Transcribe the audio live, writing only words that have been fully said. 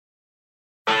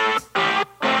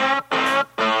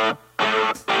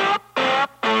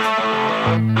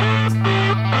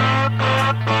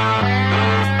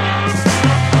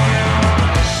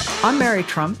I'm Mary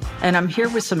Trump, and I'm here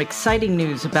with some exciting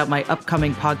news about my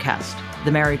upcoming podcast,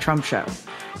 The Mary Trump Show.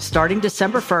 Starting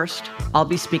December 1st, I'll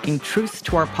be speaking truth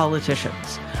to our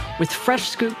politicians with fresh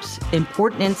scoops,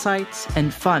 important insights,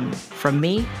 and fun from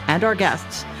me and our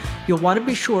guests. You'll want to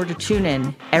be sure to tune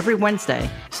in every Wednesday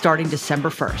starting December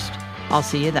 1st. I'll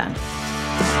see you then.